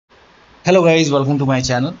Hello guys, welcome to my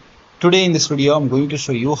channel. Today in this video, I'm going to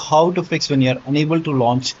show you how to fix when you're unable to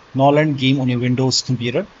launch Norland game on your Windows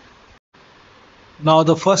computer. Now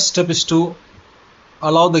the first step is to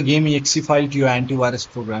allow the game exe file to your antivirus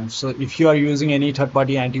program. So if you are using any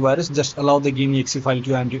third-party antivirus, just allow the game exe file to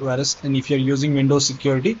your antivirus. And if you're using Windows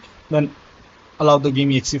security, then allow the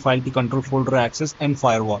game exe file to control folder access and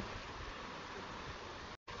firewall.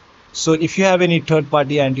 So if you have any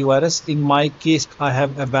third-party antivirus, in my case, I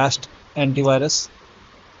have Avast antivirus.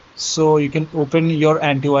 So you can open your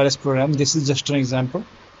antivirus program. This is just an example.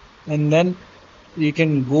 And then you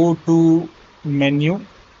can go to menu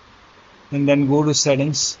and then go to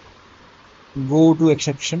settings, go to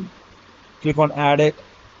exception, click on add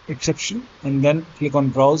exception, and then click on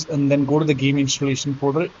browse, and then go to the game installation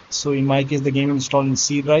folder. So in my case, the game installed in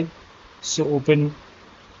C drive. So open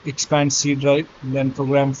expand C drive, then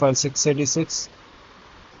program file 686.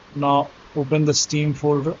 Now open the Steam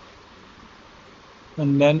folder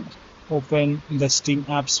and then open the Steam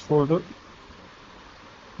apps folder.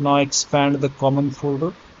 Now expand the common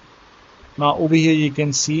folder. Now over here you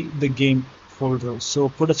can see the game folder. So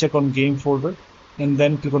put a check on game folder and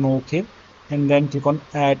then click on OK and then click on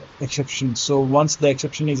add exception. So once the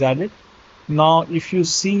exception is added, now if you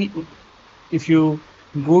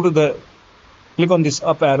go to the click on this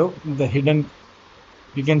up arrow, the hidden,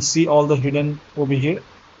 you can see all the hidden over here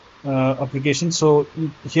applications. So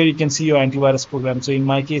here you can see your antivirus program. So in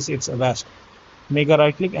my case, it's Avast. Make a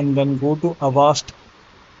right click and then go to Avast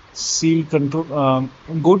seal control.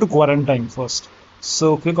 Go to quarantine first.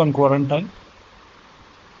 So click on quarantine.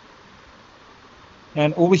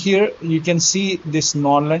 And over here, you can see this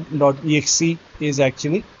Norland.exe is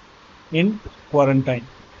actually in quarantine.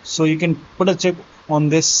 So you can put a check on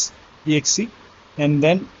this exe. And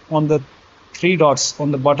then on the three dots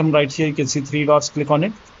on the bottom right here, you can see three dots, click on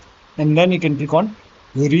it. And then you can click on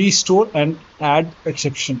restore and add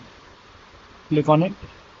exception. Click on it.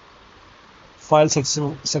 File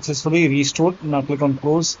successfully restored. Now click on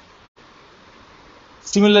close.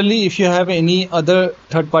 Similarly, if you have any other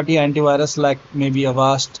third-party antivirus like maybe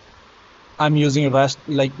Avast, I'm using Avast,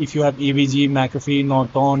 like if you have AVG, McAfee,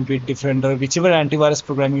 Norton, Bitdefender, whichever antivirus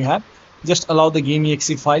program you have, just allow the game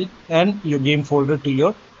exe file and your game folder to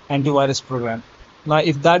your antivirus program. Now,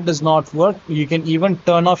 if that does not work, you can even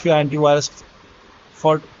turn off your antivirus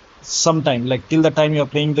for some time, like till the time you're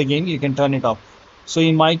playing the game, you can turn it off. So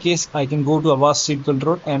in my case, I can go to Avast Seal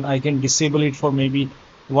Control and I can disable it for maybe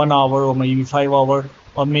 1 hour or maybe 5 hours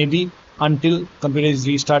or maybe until computer is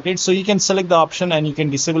restarted. So you can select the option and you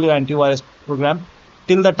can disable your antivirus program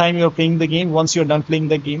till the time you're playing the game. Once you're done playing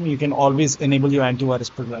the game, you can always enable your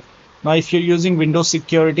antivirus program. Now, if you're using Windows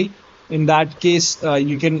security, in that case,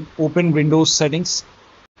 you can open Windows settings.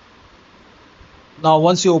 Now,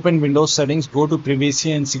 once you open Windows settings, go to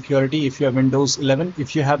privacy and security. If you have Windows 11,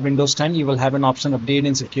 if you have Windows 10, you will have an option update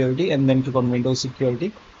in security and then click on Windows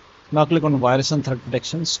security. Now click on virus and threat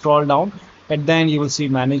protection. Scroll down. At the end, you will see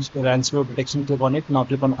manage ransomware protection. Click on it. Now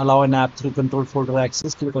click on allow an app through control folder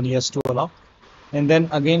access. Click on yes to allow. And then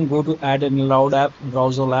again, go to add an allowed app,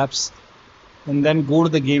 browser apps. And then go to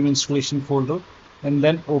the game installation folder and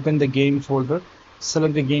then open the game folder,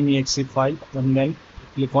 select the game exe file and then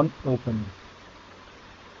click on open.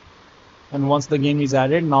 And once the game is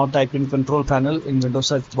added, now type in control panel in Windows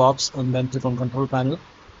search box and then click on control panel.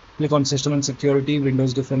 Click on system and security,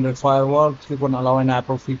 Windows Defender firewall, click on allow an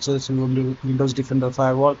app or features, Windows Defender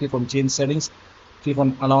firewall, click on change settings, click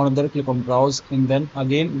on allow another, click on browse and then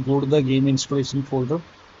again go to the game installation folder,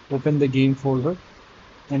 open the game folder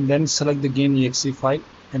and then select the game exe file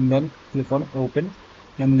and then click on open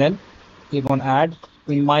and then click on add.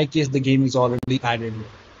 In my case, the game is already added.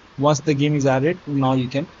 Once the game is added, now you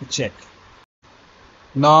can check.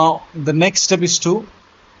 Now the next step is to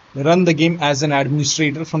run the game as an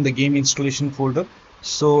administrator from the game installation folder.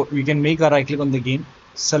 So you can make a right click on the game,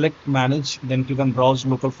 select manage, then click on browse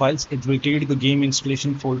local files. It will take you to the game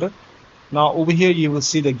installation folder. Now over here you will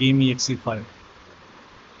see the game exe file.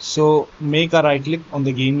 So make a right click on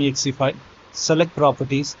the game exe file, select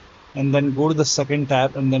properties and then go to the second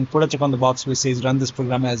tab and then put a check on the box which says run this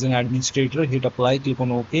program as an administrator, hit apply, click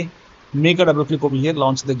on OK, make a double click over here,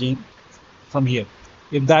 launch the game from here.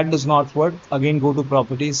 If that does not work, again go to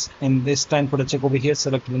properties and this time put a check over here,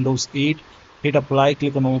 select Windows 8, hit apply,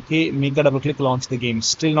 click on OK, make a double click, launch the game.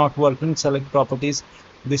 Still not working, select properties,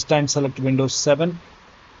 this time select Windows 7,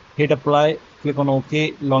 hit apply, click on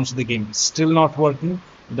OK, launch the game. Still not working,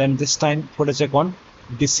 then this time put a check on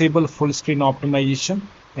disable full screen optimization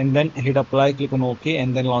and then hit apply, click on OK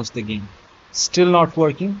and then launch the game. Still not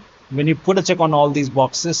working. When you put a check on all these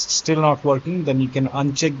boxes, still not working, then you can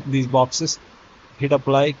uncheck these boxes, hit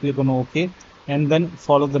apply, click on OK, and then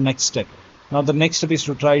follow the next step. Now the next step is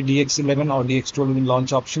to try DX11 or DX12 in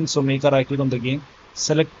launch option. So make a right click on the game,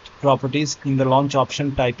 select properties, in the launch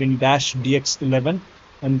option type in -DX11,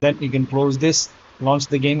 and then you can close this, launch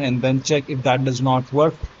the game, and then check. If that does not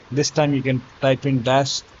work, this time you can type in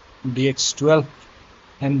 -DX12,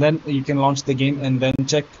 and then you can launch the game and then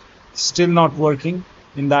check. Still not working.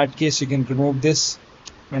 In that case, you can remove this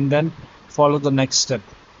and then follow the next step.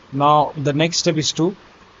 Now the next step is to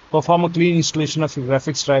perform a clean installation of your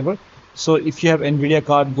graphics driver. So if you have NVIDIA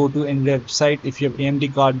card, go to NVIDIA website. If you have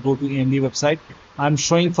AMD card, go to AMD website. I'm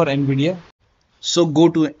showing for NVIDIA. So go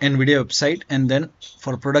to NVIDIA website, and then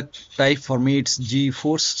for product type, for me it's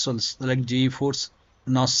GeForce. So select GeForce.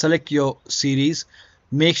 Now select your series.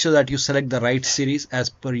 Make sure that you select the right series as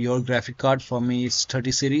per your graphic card. For me it's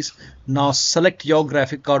 30 series. Now select your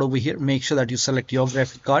graphic card over here. Make sure that you select your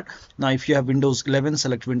graphic card. Now if you have Windows 11,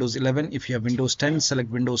 select Windows 11. If you have Windows 10, select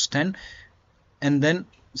Windows 10, and then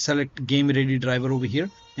select game ready driver over here,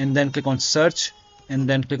 and then click on search, and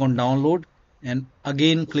then click on download, and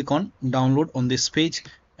again click on download on this page.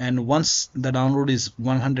 And once the download is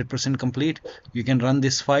 100% complete, you can run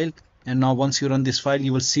this file. And now once you run this file,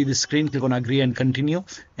 you will see the screen. Click on agree and continue,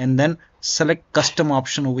 and then select custom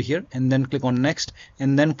option over here, and then click on next,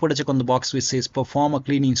 and then put a check on the box which says perform a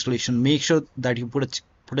clean installation. Make sure that you put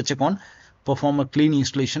a check on perform a clean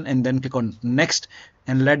installation, and then click on next,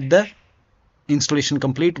 and let the installation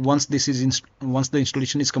complete. Once the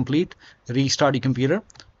installation is complete, restart your computer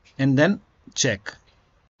and then check.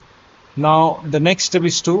 Now the next step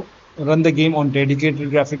is to run the game on dedicated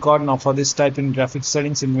graphic card. Now for this, type in graphics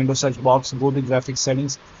settings in Windows search box, go to graphics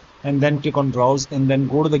settings, and then click on browse, and then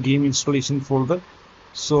go to the game installation folder.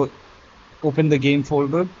 So open the game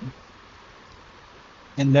folder,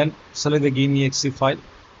 and then select the game exe file,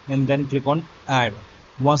 and then click on add.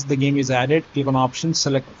 Once the game is added, click on options,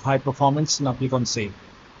 select high performance. Now click on save.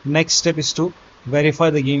 Next step is to verify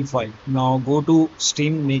the game file. Now go to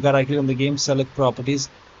Steam, make a right click on the game, select properties,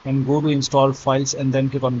 and go to install files, and then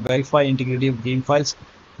click on verify integrity of game files.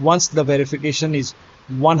 Once the verification is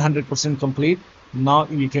 100% complete, now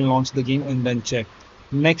you can launch the game and then check.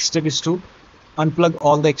 Next step is to unplug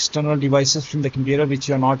all the external devices from the computer which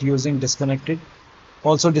you are not using, disconnect it.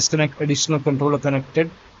 Also disconnect additional controller connected.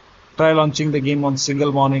 Try launching the game on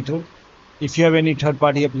single monitor. If you have any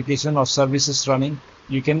third-party application or services running,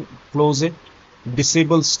 you can close it.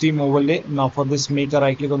 Disable Steam overlay. Now for this, make a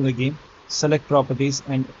right click on the game, select properties,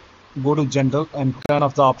 and go to general, and turn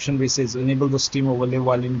off the option which says enable the Steam overlay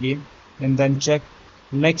while in game, and then check.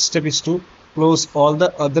 Next step is to close all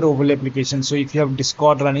the other overlay applications. So if you have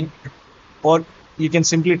Discord running, or you can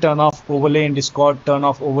simply turn off overlay in Discord, turn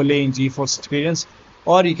off overlay in GeForce Experience,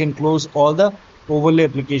 or you can close all the overlay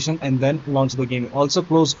application and then launch the game. Also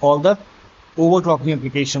close all the overclocking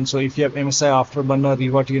applications. So if you have MSI Afterburner,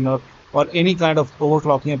 RivaTuner, or any kind of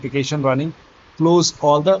overclocking application running, close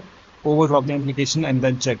all the overclocking application and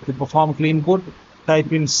then check. To perform clean boot,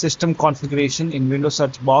 type in system configuration in Windows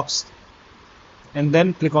search box, and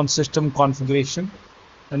then click on system configuration,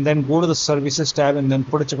 and then go to the services tab, and then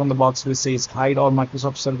put a check on the box which says hide all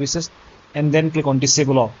Microsoft services, and then click on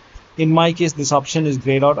disable all. In my case, this option is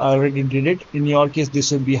grayed out. I already did it. In your case, this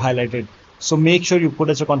will be highlighted. So make sure you put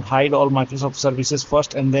a check on hide all Microsoft services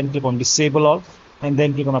first, and then click on disable all, and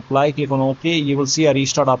then click on apply, click on OK. You will see a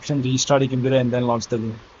restart option, restart your computer, and then launch the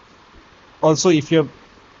game. Also, if you have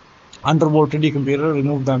undervolted your computer,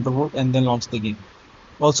 remove the undervolt and then launch the game.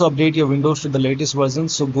 Also update your Windows to the latest version.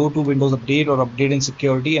 So go to Windows Update or Update in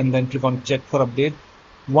Security, and then click on check for update.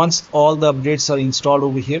 Once all the updates are installed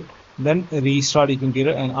over here, then restart your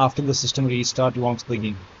computer, and after the system restart, launch the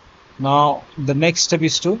game. Now the next step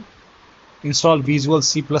is to install Visual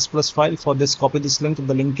C++ file. For this, copy this link.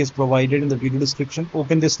 The link is provided in the video description.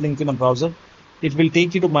 Open this link in a browser. It will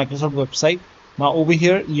take you to Microsoft website. Now over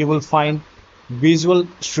here you will find Visual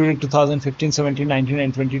Studio 2015, 17, 19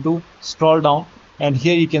 and 22. Scroll down, and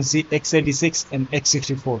here you can see x86 and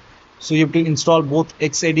x64. So you have to install both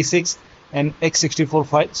x86 and x64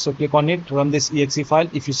 file. So click on it, run this exe file.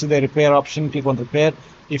 If you see the repair option, click on repair.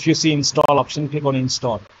 If you see install option, click on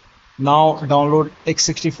install. Now download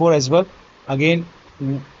x64 as well. Again,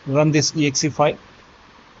 run this exe file.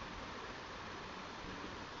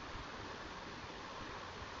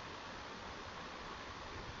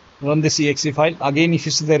 Run this exe file. Again, if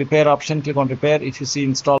you see the repair option, click on repair. If you see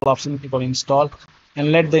install option, click on install,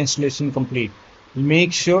 and let the installation complete.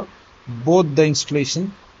 Make sure both the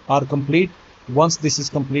installation are complete. Once this is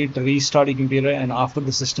complete, restart your computer, and after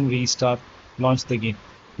the system restart, launch the game.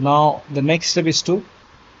 Now the next step is to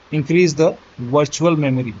increase the virtual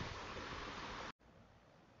memory.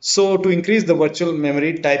 So to increase the virtual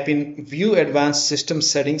memory, type in View Advanced System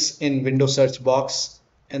Settings in Windows search box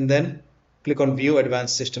and then click on View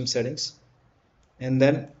Advanced System Settings and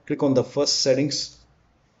then click on the first settings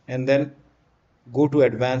and then go to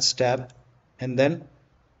Advanced tab and then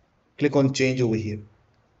click on Change over here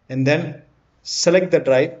and then select the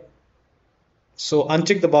drive. So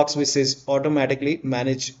uncheck the box which says automatically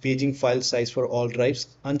manage paging file size for all drives.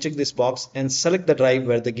 Uncheck this box and select the drive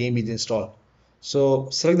where the game is installed. So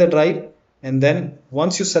select the drive and then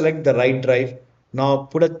once you select the right drive, now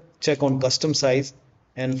put a check on custom size,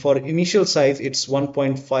 and for initial size it's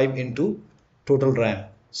 1.5 into total RAM.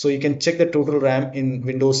 So you can check the total RAM in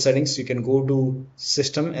Windows settings. You can go to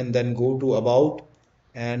system and then go to about,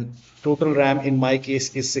 and total RAM in my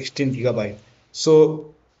case is 16 gigabyte.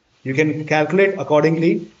 So you can calculate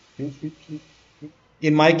accordingly.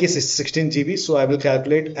 In my case it's 16 GB, so I will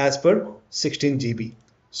calculate as per 16 GB.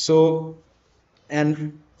 So,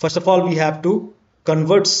 and first of all we have to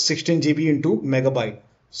convert 16 GB into megabyte.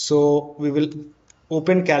 So we will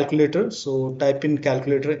open calculator. So type in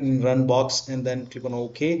calculator in run box and then click on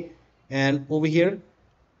OK, and over here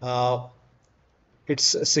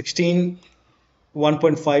it's 16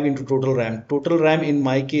 1.5 into total RAM. Total RAM in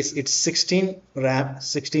my case it's 16 RAM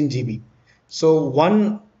 16 GB. So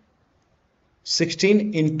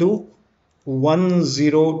 116 into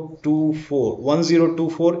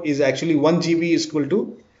 1024 is actually 1 GB is equal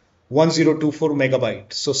to 1024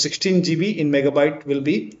 megabyte. So 16 GB in megabyte will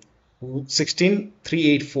be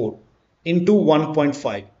 16384 into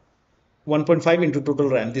 1.5 into total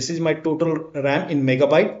RAM. This is my total RAM in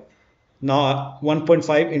megabyte. Now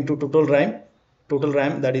 1.5 into total RAM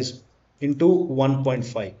that is into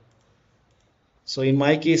 1.5. So in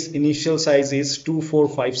my case initial size is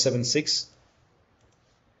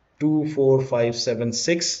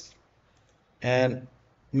 24576 and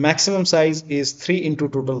maximum size is 3 into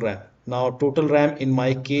total RAM. Now total RAM in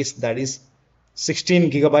my case that is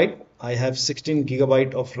 16 gigabyte. I have 16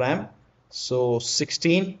 gigabyte of RAM. So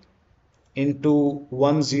 16 into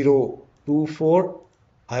 1024,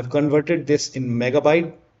 I have converted this in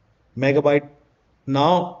megabyte.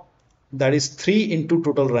 Now that is 3 into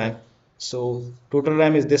total RAM. So total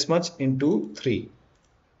RAM is this much into 3,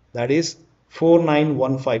 that is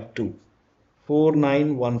 49152.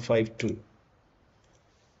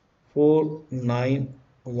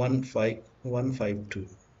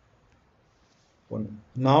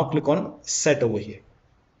 Now click on set over here,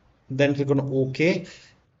 then click on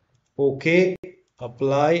OK,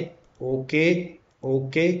 apply, OK.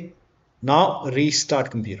 Now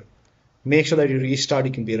restart computer. Make sure that you restart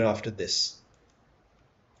your computer after this.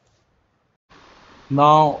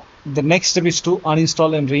 Now the next step is to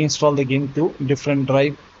uninstall and reinstall the game to different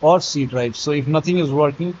drive or C drive. So if nothing is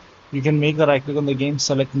working, you can make a right click on the game,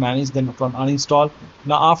 select manage, then click on uninstall.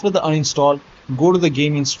 Now after the uninstall, go to the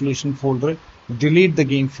game installation folder, delete the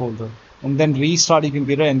game folder, and then restart your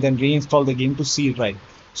computer and then reinstall the game to C drive.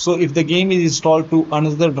 So if the game is installed to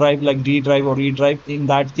another drive like D drive or E drive, in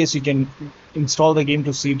that case you can install the game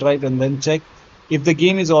to C drive and then check. If the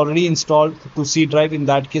game is already installed to C drive, in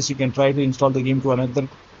that case you can try to install the game to another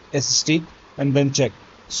SSD and then check.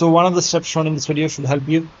 So one of the steps shown in this video should help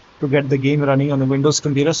you to get the game running on a Windows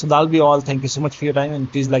computer. So that'll be all. Thank you so much for your time,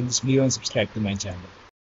 and please like this video and subscribe to my channel.